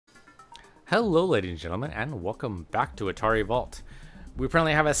Hello, ladies and gentlemen, and welcome back to Atari Vault. We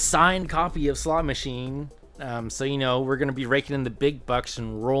apparently have a signed copy of Slot Machine, so you know we're going to be raking in the big bucks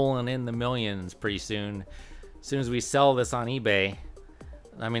and rolling in the millions pretty soon. As soon as we sell this on eBay,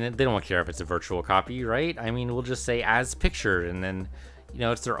 I mean, they don't care if it's a virtual copy, right? I mean, we'll just say as pictured, and then, you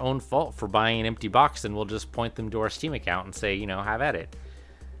know, it's their own fault for buying an empty box, and we'll just point them to our Steam account and say, you know, have at it.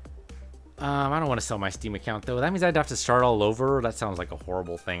 I don't want to sell my Steam account, though. That means I'd have to start all over. That sounds like a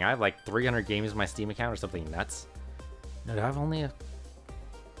horrible thing. I have like 300 games in my Steam account or something nuts. No, do I have only a...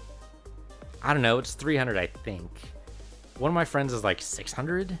 I don't know. It's 300, I think. One of my friends is like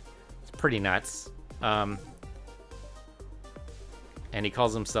 600. It's pretty nuts. And he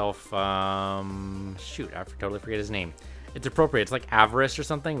calls himself... shoot, I totally forget his name. It's appropriate. It's like Avarice or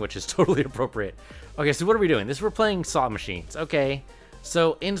something, which is totally appropriate. Okay, so what are we doing? We're playing slot machines. Okay.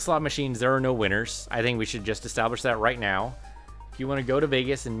 So, in slot machines, there are no winners. I think we should just establish that right now. If you want to go to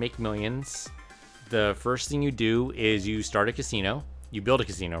Vegas and make millions, the first thing you do is you start a casino. You build a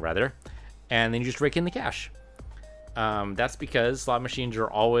casino, rather. And then you just rake in the cash. That's because slot machines are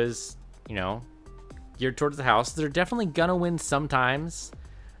always, you know, geared towards the house. They're definitely gonna win sometimes,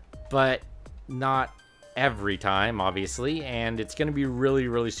 but not every time, obviously. And it's gonna be really,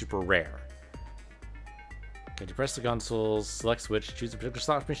 really super rare. Okay, to press the consoles, select switch, choose a particular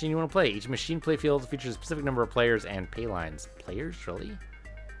slot machine you want to play. Each machine play field features a specific number of players and pay lines. Players? Really?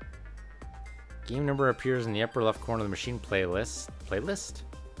 Game number appears in the upper left corner of the machine playlist. Playlist?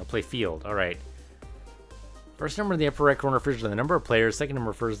 No, play field. Alright. First number in the upper right corner refers to the number of players. Second number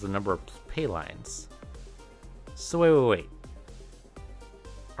refers to the number of pay lines. So wait.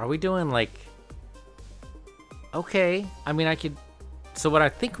 Are we doing like... Okay. I mean, I could... So what I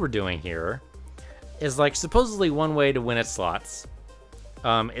think we're doing here... is like supposedly one way to win at slots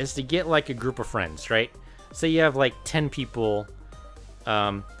is to get like a group of friends, right? Say you have like 10 people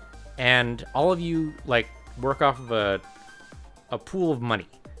and all of you like work off of a pool of money.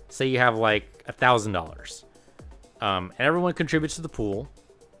 Say you have like $1,000 and everyone contributes to the pool,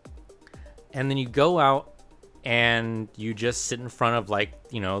 and then you go out and you just sit in front of like,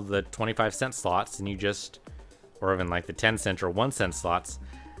 you know, the 25-cent slots, and you just, or even like the 10-cent or 1-cent slots.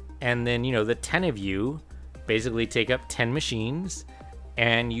 And then, you know, the 10 of you basically take up 10 machines,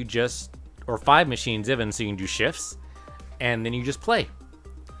 and you just, or 5 machines even, so you can do shifts, and then you just play.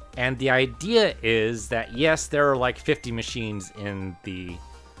 And the idea is that, yes, there are like 50 machines in the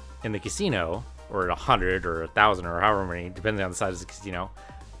casino, or 100 or 1,000 or however many, depending on the size of the casino.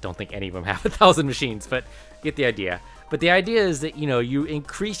 Don't think any of them have 1,000 machines, but you get the idea. But the idea is that, you know, you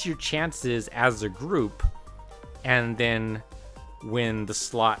increase your chances as a group, and then when the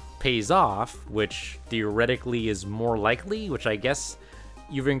slot pays off, which theoretically is more likely, which I guess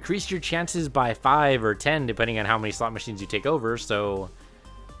you've increased your chances by 5 or 10 depending on how many slot machines you take over, so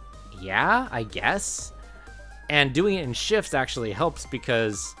yeah, I guess. And doing it in shifts actually helps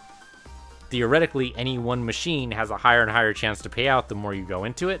because theoretically any one machine has a higher and higher chance to pay out the more you go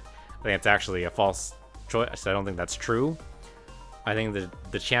into it. I think it's actually a false choice. I don't think that's true. I think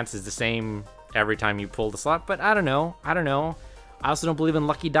the chance is the same every time you pull the slot, but I don't know. I also don't believe in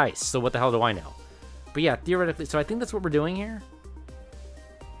lucky dice, so what the hell do I know? But yeah, theoretically, so I think that's what we're doing here.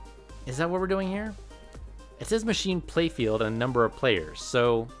 Is that what we're doing here? It says machine playfield and number of players,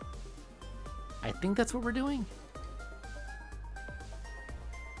 so I think that's what we're doing.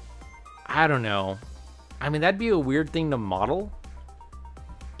 I don't know. I mean, that'd be a weird thing to model.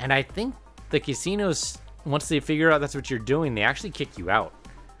 And I think the casinos, once they figure out that's what you're doing, they actually kick you out.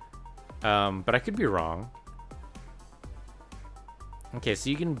 But I could be wrong. Okay, so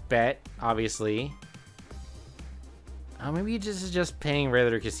you can bet, obviously. Maybe this is just paying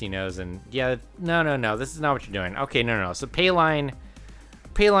regular casinos, and yeah, no, this is not what you're doing. Okay, no. So payline's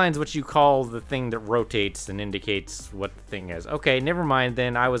what you call the thing that rotates and indicates what the thing is. Okay, never mind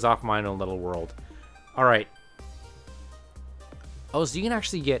then. I was off my own little world. All right. Oh, so you can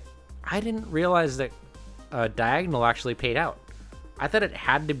actually get... I didn't realize that diagonal actually paid out. I thought it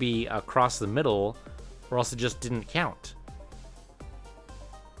had to be across the middle, or else it just didn't count.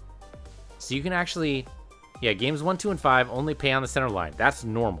 So you can actually, yeah, games 1, 2, and 5 only pay on the center line. That's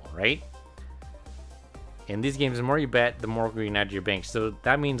normal, right? In these games, the more you bet, the more you can add to your bank. So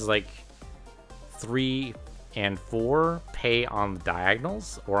that means like 3 and 4 pay on the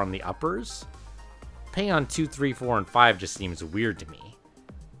diagonals or on the uppers. Paying on 2, 3, 4, and 5 just seems weird to me.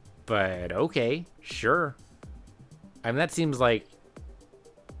 But okay, sure. I mean, that seems like,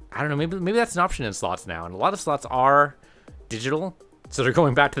 I don't know, maybe that's an option in slots now. And a lot of slots are digital. So they're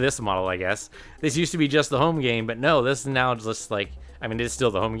going back to this model, I guess. This used to be just the home game, but no, this is now just like, I mean, it is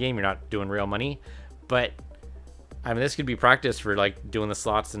still the home game. You're not doing real money. But I mean, this could be practice for like doing the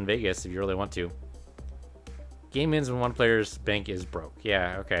slots in Vegas if you really want to. Game ends when one player's bank is broke.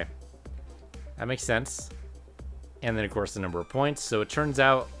 Yeah, okay. That makes sense. And then, of course, the number of points. So it turns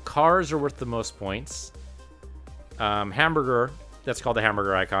out cars are worth the most points. Hamburger, that's called the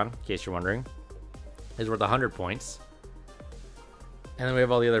hamburger icon, in case you're wondering, is worth 100 points. And then we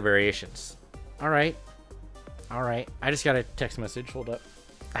have all the other variations. All right. All right. I just got a text message. Hold up.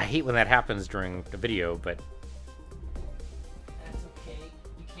 I hate when that happens during the video, but... that's okay.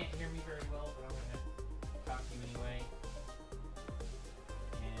 You can't hear me very well, but I'm going to talk to you anyway.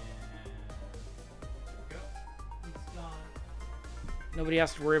 And... there we go. It's gone. Nobody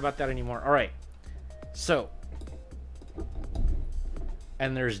has to worry about that anymore. All right. So...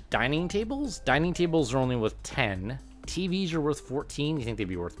 and there's dining tables. Dining tables are only worth 10. TVs are worth 14. You think they'd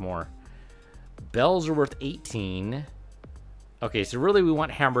be worth more? Bells are worth 18. Okay, so really we want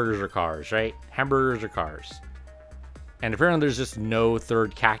hamburgers or cars, right? Hamburgers or cars. And apparently there's just no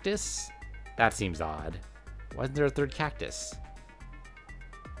third cactus. That seems odd. Why isn't there a third cactus?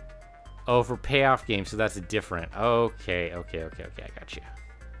 Oh, for payoff games, so that's a different. Okay, I got you.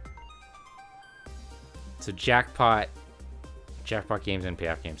 So jackpot games and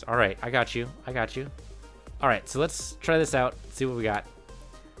payoff games. All right, I got you. All right, so let's try this out, see what we got.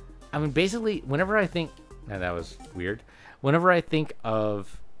 I mean, basically, whenever I think... now, that was weird. Whenever I think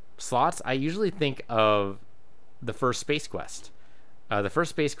of slots, I usually think of the first Space Quest. The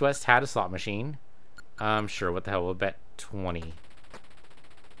first Space Quest had a slot machine. Sure, what the hell, we'll bet 20.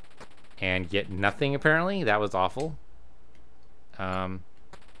 And get nothing, apparently. That was awful. Oh,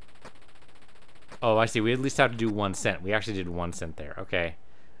 I see. We at least have to do 1 cent. We actually did 1 cent there. Okay.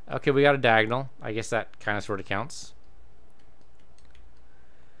 Okay, we got a diagonal. I guess that kind of sort of counts.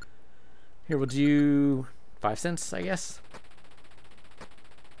 Here, we'll do 5 cents, I guess.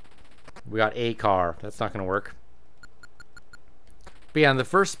 We got a car. That's not going to work. But yeah, in the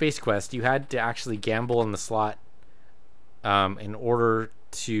first Space Quest, you had to actually gamble in the slot in order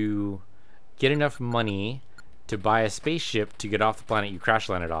to get enough money to buy a spaceship to get off the planet you crash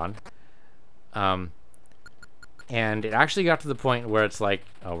landed on. And it actually got to the point where it's like,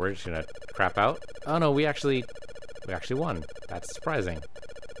 oh, we're just gonna crap out. Oh no, we actually won. That's surprising.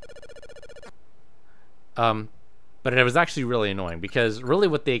 But it was actually really annoying because really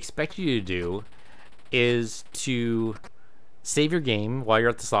what they expect you to do is to save your game while you're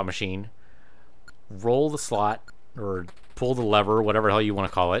at the slot machine, roll the slot or pull the lever, whatever the hell you want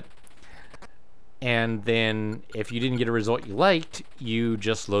to call it. And then if you didn't get a result you liked, you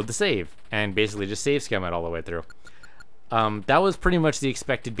just load the save and basically just save scum it all the way through. That was pretty much the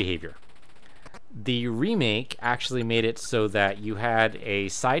expected behavior. The remake actually made it so that you had a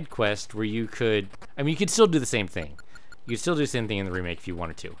side quest where you could, I mean, you could still do the same thing. You could still do the same thing in the remake if you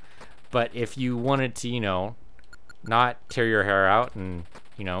wanted to. But if you wanted to, you know, not tear your hair out and,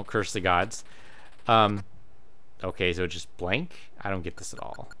 you know, curse the gods. Okay, so just blank? I don't get this at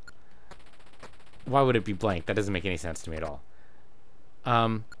all. Why would it be blank? That doesn't make any sense to me at all.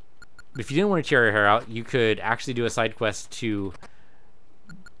 If you didn't want to tear your hair out, you could actually do a side quest to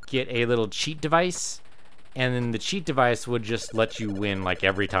get a little cheat device, and then the cheat device would just let you win like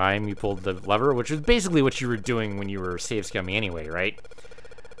every time you pulled the lever, which was basically what you were doing when you were save scumming anyway, right?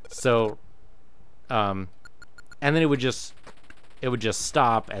 So, and then it would just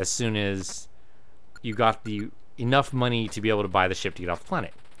stop as soon as you got the enough money to be able to buy the ship to get off the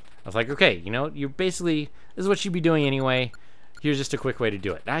planet. I was like, okay, you know, you basically, this is what you'd be doing anyway. Here's just a quick way to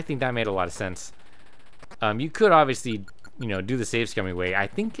do it. And I think that made a lot of sense. You could obviously, you know, do the save scumming way. I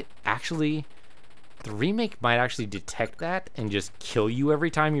think actually the remake might actually detect that and just kill you every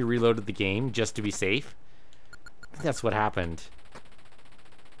time you reloaded the game just to be safe. I think that's what happened.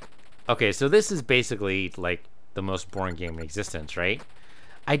 Okay, so this is basically like the most boring game in existence, right?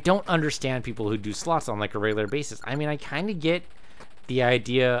 I don't understand people who do slots on like a regular basis. I mean, I kind of get the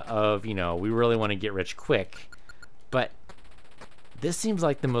idea of, you know, we really want to get rich quick, but this seems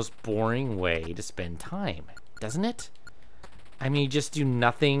like the most boring way to spend time, doesn't it? I mean, you just do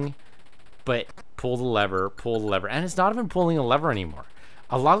nothing but pull the lever, and it's not even pulling a lever anymore.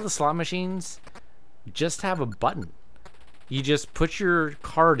 A lot of the slot machines just have a button. You just put your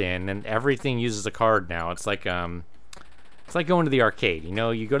card in, and everything uses a card now. It's like going to the arcade. You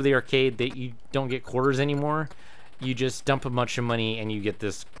know, you go to the arcade, that you don't get quarters anymore. You just dump a bunch of money, and you get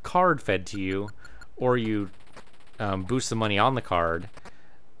this card fed to you, or you boost the money on the card,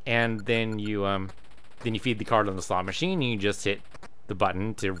 and then you feed the card on the slot machine, and you just hit the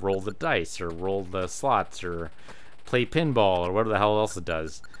button to roll the dice, or roll the slots, or play pinball, or whatever the hell else it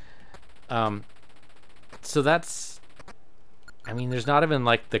does. So that's, I mean, there's not even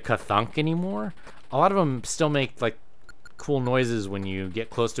like the ka-thunk anymore. a lot of them still make like cool noises when you get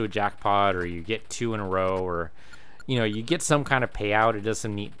close to a jackpot, or you get 2 in a row, or you get some kind of payout. It does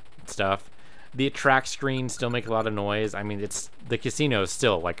some neat stuff. The attract screens still make a lot of noise. I mean, the casino is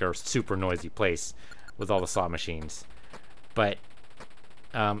still like a super noisy place with all the slot machines. But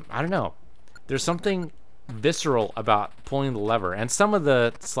I don't know. There's something visceral about pulling the lever, and some of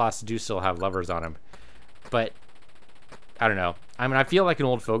the slots do still have levers on them. But I don't know. I mean, I feel like an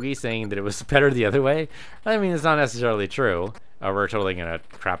old fogey saying that it was better the other way. I mean, it's not necessarily true. We're totally gonna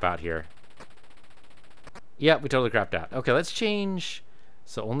crap out here. Yep, we totally crapped out. Okay, let's change.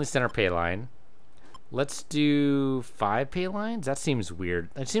 So only center pay line. Let's do 5 pay lines. That seems weird.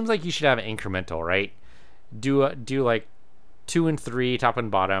 It seems like you should have an incremental, right? Do like 2 and 3, top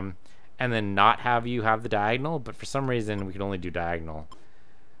and bottom, and then not have you have the diagonal. But for some reason, we can only do diagonal.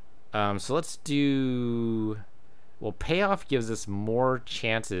 So let's do. Well, payoff gives us more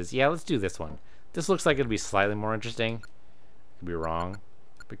chances. Yeah, let's do this one. This looks like it'll be slightly more interesting. Could be wrong,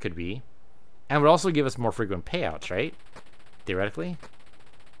 but could be. And would also give us more frequent payouts, right? Theoretically.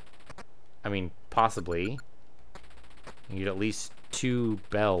 I mean, possibly. You need at least 2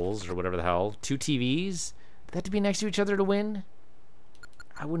 bells or whatever the hell. 2 TVs? Do they have to be next to each other to win?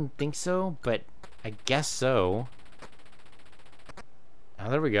 I wouldn't think so, but I guess so. Oh,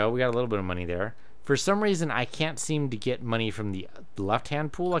 there we go. We got a little bit of money there. For some reason, I can't seem to get money from the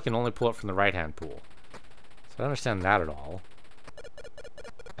left-hand pool. I can only pull it from the right-hand pool. So I don't understand that at all.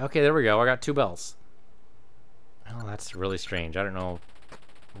 Okay, there we go. I got 2 bells. Oh, that's really strange. I don't know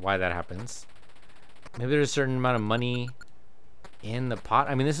why that happens. Maybe there's a certain amount of money in the pot.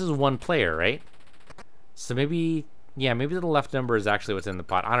 I mean, this is 1 player, right? So maybe, yeah, maybe the left number is actually what's in the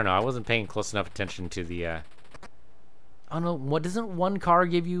pot. I don't know. I wasn't paying close enough attention to the... Oh, no. What, doesn't 1 car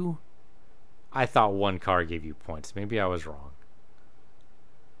give you... I thought 1 car gave you points. Maybe I was wrong.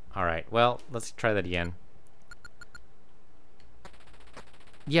 Alright, well, let's try that again.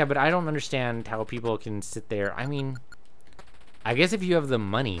 Yeah, but I don't understand how people can sit there. I mean, I guess if you have the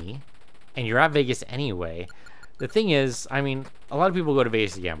money, and you're at Vegas anyway, the thing is, I mean, a lot of people go to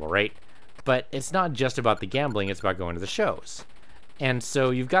Vegas to gamble, right? But it's not just about the gambling, it's about going to the shows. And so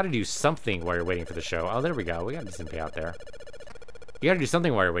you've got to do something while you're waiting for the show. Oh, there we go. We got a decent payout there. You got to do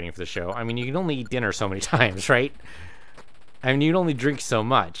something while you're waiting for the show. I mean, you can only eat dinner so many times, right? I mean, you can only drink so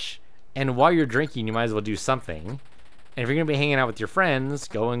much. And while you're drinking, you might as well do something. And if you're going to be hanging out with your friends,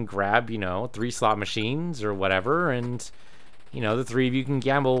 go and grab, 3 slot machines or whatever. And, the 3 of you can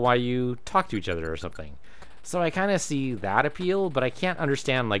gamble while you talk to each other or something. So I kind of see that appeal, but I can't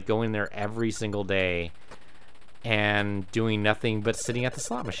understand, like, going there every single day and doing nothing but sitting at the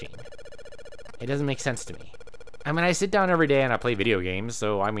slot machine. It doesn't make sense to me. I mean, I sit down every day and I play video games,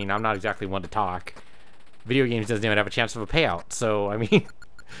 so, I mean, I'm not exactly one to talk. Video games doesn't even have a chance of a payout, so, I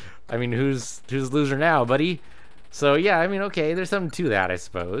mean, who's loser now, buddy? So, yeah, I mean, okay, there's something to that, I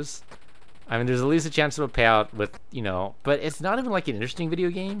suppose. I mean, there's at least a chance of a payout with, but it's not even like an interesting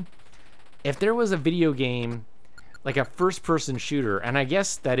video game. If there was a video game, like a first-person shooter, and I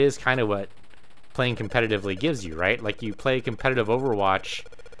guess that is kind of what playing competitively gives you, right? Like, you play competitive Overwatch...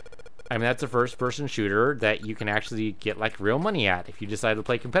 I mean, that's a first-person shooter that you can actually get, like, real money at if you decide to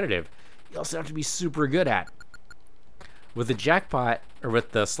play competitive. You also have to be super good at. With the jackpot, or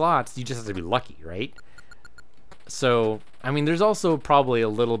with the slots, you just have to be lucky, right? So, I mean, there's also probably a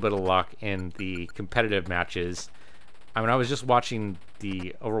little bit of luck in the competitive matches. I mean, I was just watching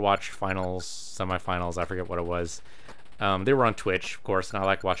the Overwatch finals, semifinals, I forget what it was. They were on Twitch, of course, and I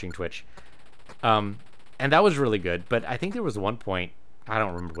like watching Twitch. And that was really good, but I think there was one point... I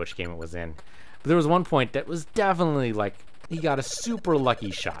don't remember which game it was in. But there was one point that was definitely like, he got a super lucky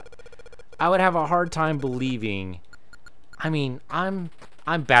shot. I would have a hard time believing, I mean, I'm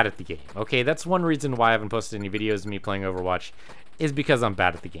bad at the game, okay? That's one reason why I haven't posted any videos of me playing Overwatch, is because I'm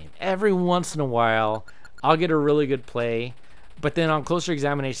bad at the game. Every once in a while, I'll get a really good play, but then on closer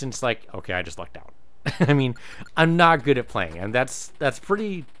examination, it's like, okay, I just lucked out. I mean, I'm not good at playing, and that's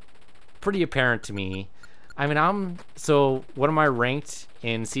pretty apparent to me. I mean, so what am I ranked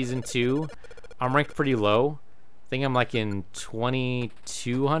in season 2? I'm ranked pretty low. I think I'm like in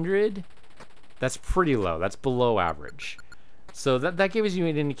 2200. That's pretty low. That's below average. So that gives you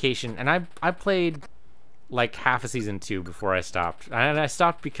an indication. And I played like half a season 2 before I stopped. And I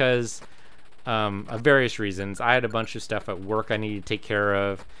stopped because of various reasons. I had a bunch of stuff at work I needed to take care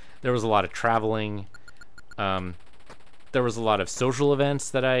of. There was a lot of traveling. There was a lot of social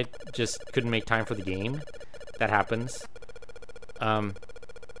events that I just couldn't make time for the game. That happens. Okay,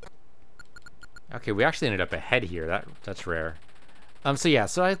 we actually ended up ahead here. That's rare. So yeah,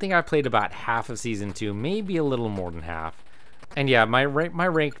 so I think I played about half of season 2, maybe a little more than half. And yeah, my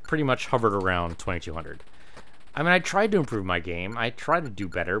rank pretty much hovered around 2200. I mean, I tried to improve my game. I tried to do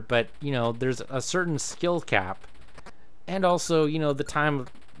better, but, you know, there's a certain skill cap. And also, you know, the time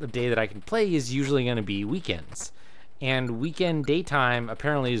of the day that I can play is usually going to be weekends. And weekend daytime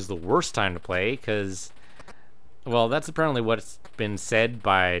apparently is the worst time to play because, well, that's apparently what's been said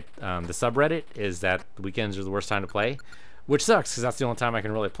by the subreddit, is that the weekends are the worst time to play, which sucks because that's the only time I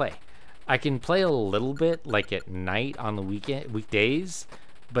can really play. I can play a little bit, like at night on the weekdays,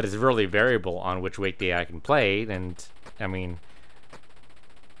 but it's really variable on which weekday I can play. And I mean,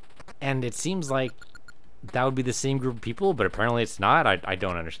 and it seems like that would be the same group of people, but apparently it's not. I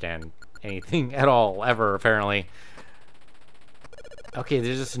don't understand anything at all, ever, apparently. Okay,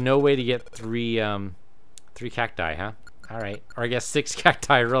 there's just no way to get three cacti, huh? Alright. Or I guess 6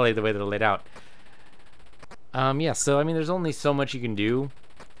 cacti, really, the way they're laid out. Yeah, so, I mean, there's only so much you can do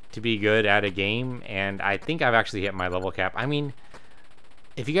to be good at a game, and I think I've actually hit my level cap. I mean,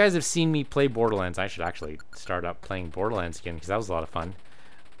 if you guys have seen me play Borderlands, I should actually start up playing Borderlands again, because that was a lot of fun.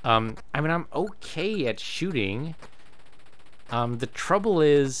 I mean, I'm okay at shooting. The trouble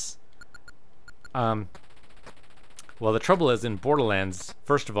is... well, the trouble is in Borderlands,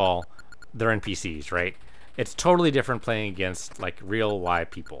 first of all, they're NPCs, right? It's totally different playing against, like, real live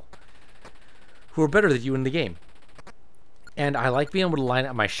people who are better than you in the game. And I like being able to line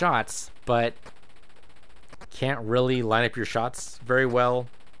up my shots, but can't really line up your shots very well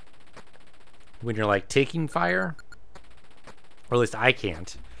when you're, like, taking fire. Or at least I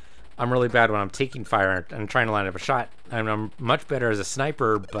can't. I'm really bad when I'm taking fire and trying to line up a shot. And I'm much better as a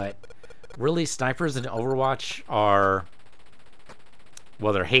sniper, but really, snipers in Overwatch are...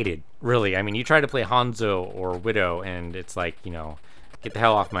 well, they're hated, really. I mean, you try to play Hanzo or Widow, and it's like, you know, get the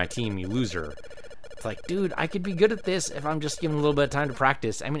hell off my team, you loser. It's like, dude, I could be good at this if I'm just given a little bit of time to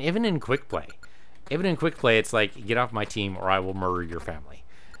practice. I mean, even in quick play, it's like, get off my team or I will murder your family.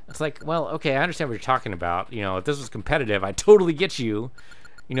 It's like, well, okay, I understand what you're talking about. You know, if this was competitive, I totally get you.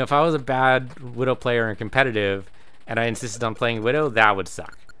 You know, if I was a bad Widow player and competitive, and I insisted on playing Widow, that would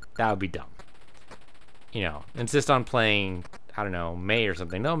suck. That would be dumb. You know, insist on playing, I don't know, Mei or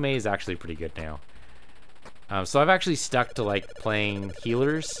something. No, Mei is actually pretty good now. So I've actually stuck to, like, playing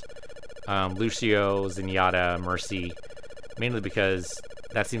healers. Lucio, Zenyatta, Mercy. Mainly because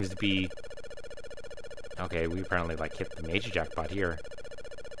that seems to be... okay, we apparently, like, hit the major jackpot here.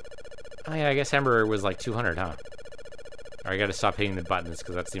 Oh yeah, I guess Hamburger was like 200, huh? Or I gotta stop hitting the buttons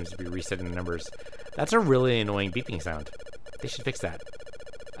because that seems to be resetting the numbers. That's a really annoying beeping sound. They should fix that.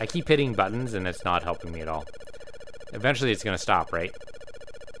 I keep hitting buttons and it's not helping me at all. Eventually it's gonna stop, right?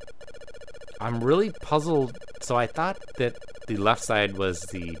 I'm really puzzled. So I thought that the left side was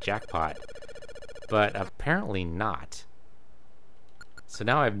the jackpot, but apparently not. So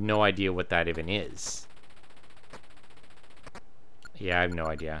now I have no idea what that even is. Yeah, I have no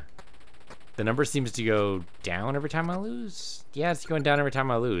idea. The number seems to go down every time I lose. Yeah, it's going down every time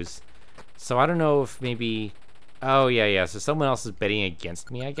I lose. So I don't know if maybe... oh, yeah. So someone else is betting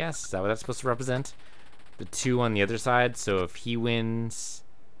against me, I guess. Is that what that's supposed to represent? The 2 on the other side. So if he wins...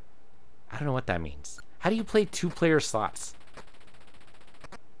 I don't know what that means. How do you play 2-player slots?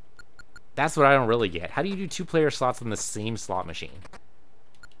 That's what I don't really get. How do you do 2-player slots on the same slot machine?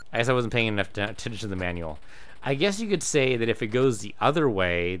 I guess I wasn't paying enough attention to the manual. I guess you could say that if it goes the other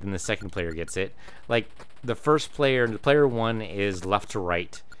way, then the second player gets it. Like, the first player, the player 1 is left to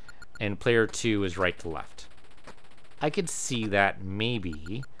right, and player 2 is right to left. I could see that,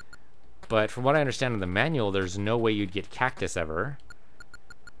 maybe. But from what I understand of the manual, there's no way you'd get Cactus ever.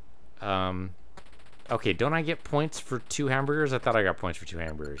 Okay, don't I get points for 2 hamburgers? I thought I got points for 2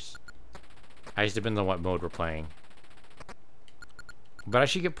 hamburgers. I just depends on what mode we're playing. But I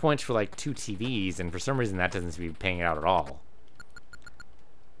should get points for like 2 TVs, and for some reason that doesn't seem to be paying it out at all.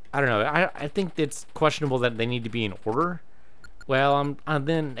 I don't know. I think it's questionable that they need to be in order. Well,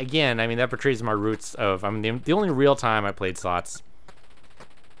 then again, I mean, that portrays my roots of... I mean, the only real time I played slots,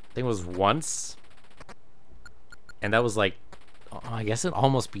 I think it was once. And that was like... oh, I guess it'd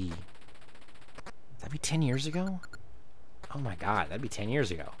almost be... that'd be 10 years ago? Oh my god, that'd be 10 years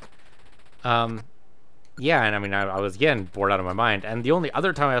ago. Yeah, and I mean, I was, again, bored out of my mind. And the only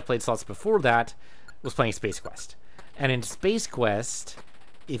other time I played slots before that was playing Space Quest. And in Space Quest,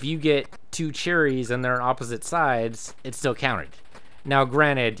 if you get 2 cherries and they're on opposite sides, it still counted. Now,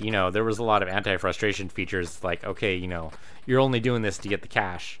 granted, you know, there was a lot of anti-frustration features, like, okay, you know, you're only doing this to get the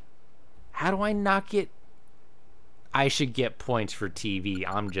cash. How do I not get... I should get points for TV.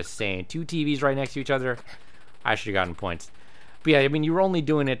 I'm just saying. 2 TVs right next to each other, I should have gotten points. But yeah, I mean, you were only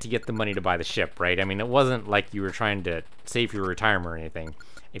doing it to get the money to buy the ship, right? I mean, it wasn't like you were trying to save your retirement or anything.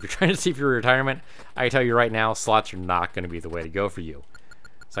 If you're trying to save for retirement, I can tell you right now, slots are not going to be the way to go for you.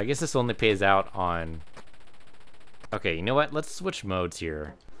 So I guess this only pays out on... Okay, you know what? Let's switch modes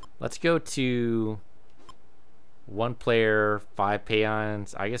here. Let's go to 1 player, 5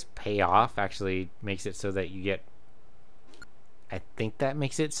 pay-ons. I guess payoff actually makes it so that you get... I think that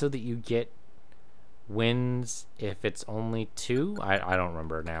makes it so that you get wins if it's only 2. I don't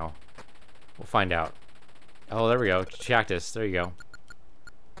remember now. We'll find out. Oh, there we go. Cactus. There you go.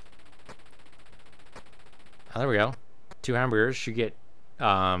 Oh, there we go. 2 hamburgers should get...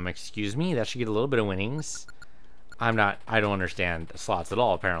 excuse me, that should get a little bit of winnings. I don't understand slots at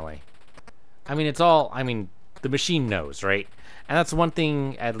all, apparently. I mean, it's all, the machine knows, right? And that's one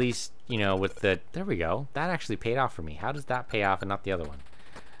thing, at least, you know, with the, there we go. That actually paid off for me. How does that pay off and not the other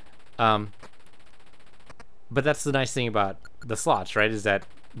one? But that's the nice thing about the slots, right? Is that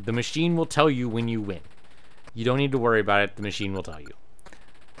the machine will tell you when you win. You don't need to worry about it. The machine will tell you.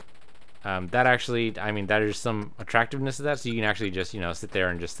 That actually, that is some attractiveness to that, so you can actually just, you know, sit there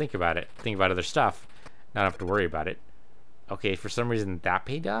and just think about it. Think about other stuff. Not have to worry about it. Okay, for some reason that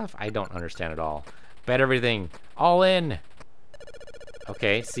paid off? I don't understand at all. Bet everything. All in!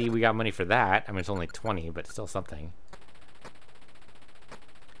 Okay, see, we got money for that. I mean, it's only 20, but still something.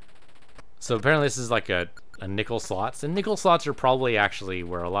 So apparently this is like a nickel slots. And nickel slots are probably actually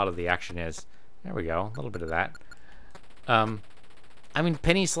where a lot of the action is. There we go, a little bit of that. I mean,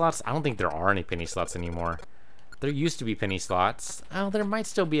 penny slots, I don't think there are any penny slots anymore. There used to be penny slots. Oh, there might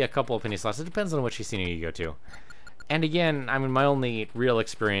still be a couple of penny slots. It depends on which casino you go to. And again, I mean, my only real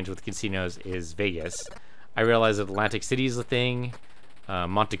experience with casinos is Vegas. I realize that Atlantic City is a thing.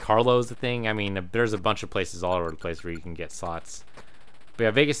 Monte Carlo is a thing. I mean, there's a bunch of places all over the place where you can get slots. But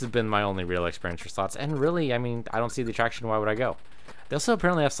yeah, Vegas has been my only real experience for slots. And really, I mean, I don't see the attraction. Why would I go? They also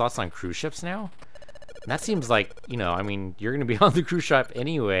apparently have slots on cruise ships now. And that seems like, you know, I mean, you're going to be on the cruise ship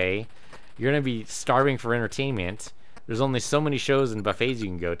anyway. You're going to be starving for entertainment. There's only so many shows and buffets you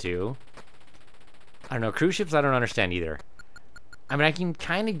can go to. I don't know, cruise ships I don't understand either. I mean, I can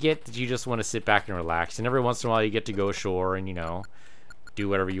kind of get that you just want to sit back and relax. And every once in a while you get to go ashore and, you know, do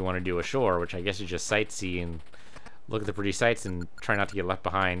whatever you want to do ashore, which I guess is just sightsee and look at the pretty sights and try not to get left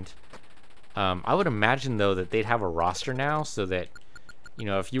behind. I would imagine, though, that they'd have a roster now so that, you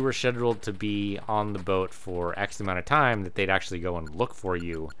know, if you were scheduled to be on the boat for X amount of time, that they'd actually go and look for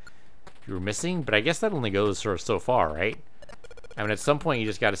you if you were missing. But I guess that only goes sort of so far, right? I mean, at some point you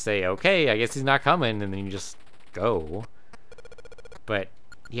just got to say, okay, I guess he's not coming, and then you just go. But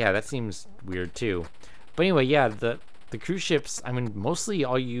yeah, that seems weird too. But anyway, yeah, the cruise ships, I mean, mostly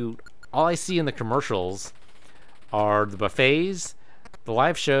all I see in the commercials are the buffets, the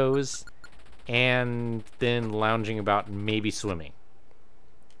live shows, and then lounging about, maybe swimming.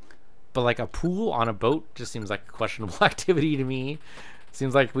 But like a pool on a boat just seems like a questionable activity to me.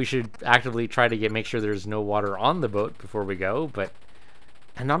 Seems like we should actively try to make sure there's no water on the boat before we go. But,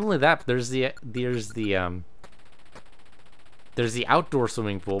 and not only that, but there's the outdoor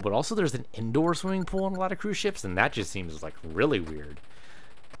swimming pool, but also there's an indoor swimming pool on a lot of cruise ships, and that just seems like really weird.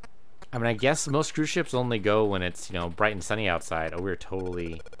 I mean, I guess most cruise ships only go when it's, you know, bright and sunny outside. Oh, we're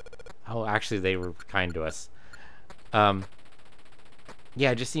totally... Oh, actually, they were kind to us.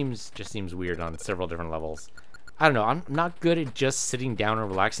 Yeah, it just seems weird on several different levels. I don't know. I'm not good at just sitting down and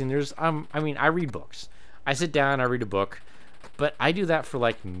relaxing. There's I mean, I read books. I sit down, I read a book, but I do that for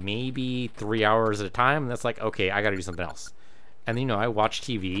like maybe 3 hours at a time, and that's like, okay, I got to do something else. And you know, I watch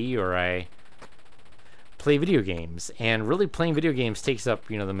TV or I play video games, and really playing video games takes up,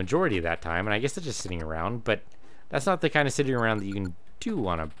 you know, the majority of that time, and I guess it's just sitting around, but that's not the kind of sitting around that you can do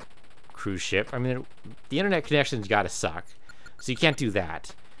on a cruise ship. I mean, the internet connection's got to suck, so you can't do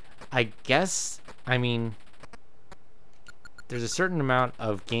that. I guess, I mean, there's a certain amount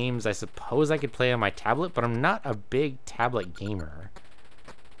of games I suppose I could play on my tablet, but I'm not a big tablet gamer.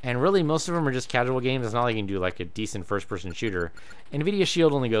 And really, most of them are just casual games. It's not like you can do like a decent first-person shooter. NVIDIA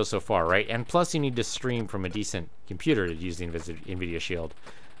Shield only goes so far, right? And plus, you need to stream from a decent computer to use the NVIDIA Shield.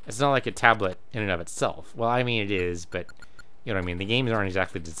 It's not like a tablet in and of itself. Well, I mean, it is, but you know what I mean? The games aren't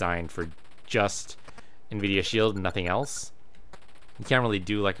exactly designed for just NVIDIA Shield and nothing else. You can't really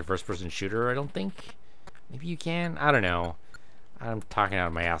do like a first-person shooter, I don't think. Maybe you can? I don't know. I'm talking out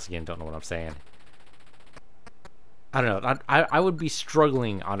of my ass again, don't know what I'm saying. I don't know. I would be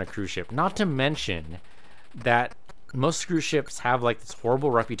struggling on a cruise ship. Not to mention that most cruise ships have like this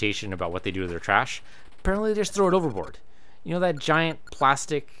horrible reputation about what they do to their trash. Apparently they just throw it overboard. You know that giant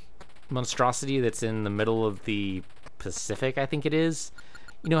plastic monstrosity that's in the middle of the Pacific, I think it is?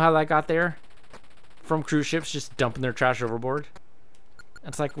 You know how that got there? From cruise ships just dumping their trash overboard?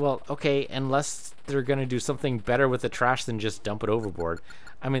 It's like, well, okay, unless they're going to do something better with the trash than just dump it overboard.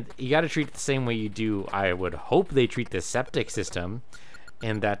 I mean, you got to treat it the same way you do. I would hope they treat the septic system,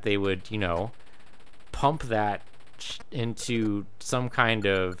 and that they would, you know, pump that into some kind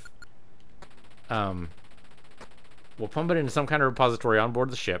of, we'll pump it into some kind of repository on board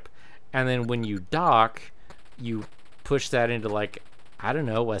the ship, and then when you dock, you push that into, like, I don't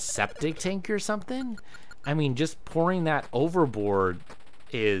know, a septic tank or something. I mean, just pouring that overboard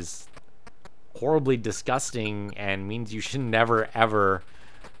is horribly disgusting and means you should never ever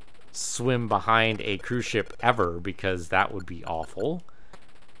swim behind a cruise ship ever, because that would be awful.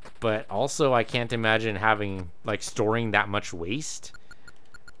 But also, I can't imagine having, like, storing that much waste.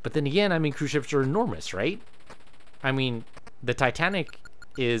 But then again, I mean, cruise ships are enormous, right? I mean, the Titanic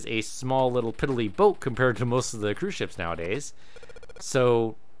is a small little piddly boat compared to most of the cruise ships nowadays.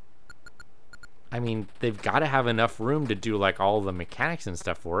 So, I mean, they've got to have enough room to do, like, all the mechanics and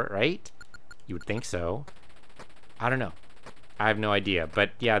stuff for it, right? You would think so. I don't know. I have no idea.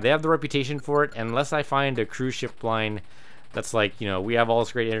 But, yeah, they have the reputation for it. Unless I find a cruise ship line that's like, you know, we have all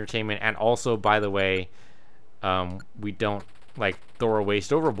this great entertainment, and also, by the way, we don't, like, throw our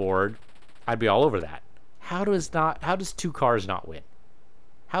waste overboard, I'd be all over that. How does 2 cars not win?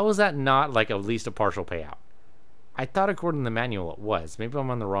 How is that not, like, at least a partial payout? I thought according to the manual it was. Maybe I'm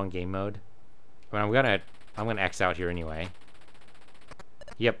on the wrong game mode. I mean, I'm gonna X out here anyway.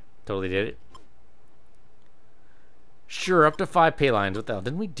 Yep, totally did it. Sure, up to 5 pay lines. What the hell?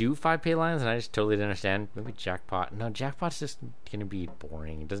 Didn't we do 5 pay lines and I just totally didn't understand? Maybe jackpot. No, jackpot's just gonna be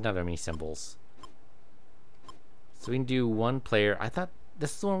boring. It doesn't have that many symbols. So we can do 1 player. I thought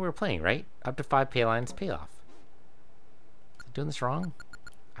this is the one we were playing, right? Up to 5 pay lines, payoff. Am I doing this wrong?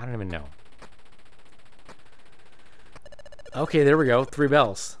 I don't even know. Okay, there we go. 3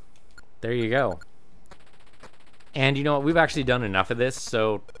 bells. There you go. And you know what? We've actually done enough of this,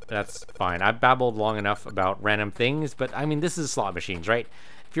 so that's fine. I've babbled long enough about random things, but I mean, this is slot machines, right?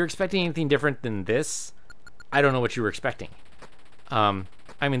 If you're expecting anything different than this, I don't know what you were expecting. I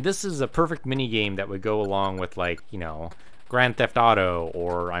mean, this is a perfect mini game that would go along with, like, you know, Grand Theft Auto,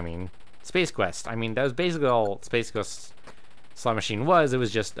 or, I mean, Space Quest. I mean, that was basically all Space Quest slot machine was. It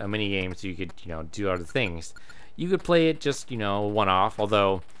was just a mini game so you could, you know, do other things. You could play it just, you know, one-off,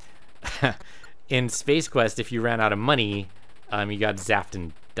 although in Space Quest, if you ran out of money, you got zapped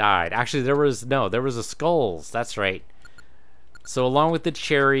and died. Actually, there was a skulls. That's right. So along with the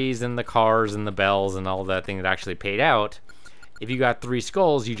cherries and the cars and the bells and all that thing that actually paid out, if you got 3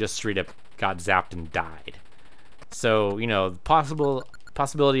 skulls, you just straight up got zapped and died. So, you know,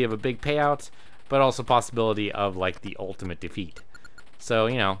 possibility of a big payout, but also possibility of, like, the ultimate defeat. So,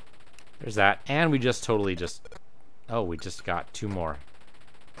 you know, there's that. And we just totally just... Oh, we just got 2 more.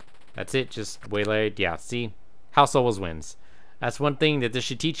 That's it, just waylaid. Yeah, see? House always wins. That's one thing that this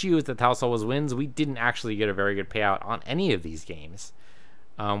should teach you, is that the house always wins. We didn't actually get a very good payout on any of these games.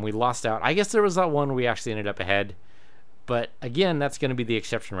 We lost out. I guess there was that one where we actually ended up ahead. But, again, that's going to be the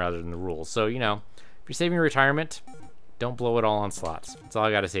exception rather than the rule. So, you know, if you're saving your retirement, don't blow it all on slots. That's all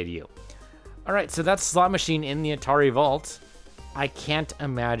I got to say to you. Alright, so that's Slot Machine in the Atari Vault. I can't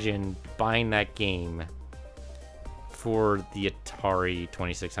imagine buying that game for the Atari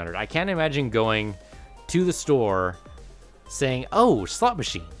 2600. I can't imagine going to the store saying, oh, slot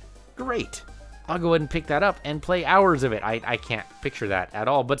machine, great, I'll go ahead and pick that up and play hours of it. I can't picture that at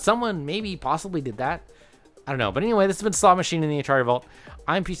all, but someone maybe possibly did that. I don't know. But anyway, this has been Slot Machine in the Atari Vault.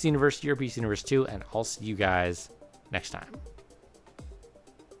 I'm PC Universe, you're PC Universe 2, and I'll see you guys next time.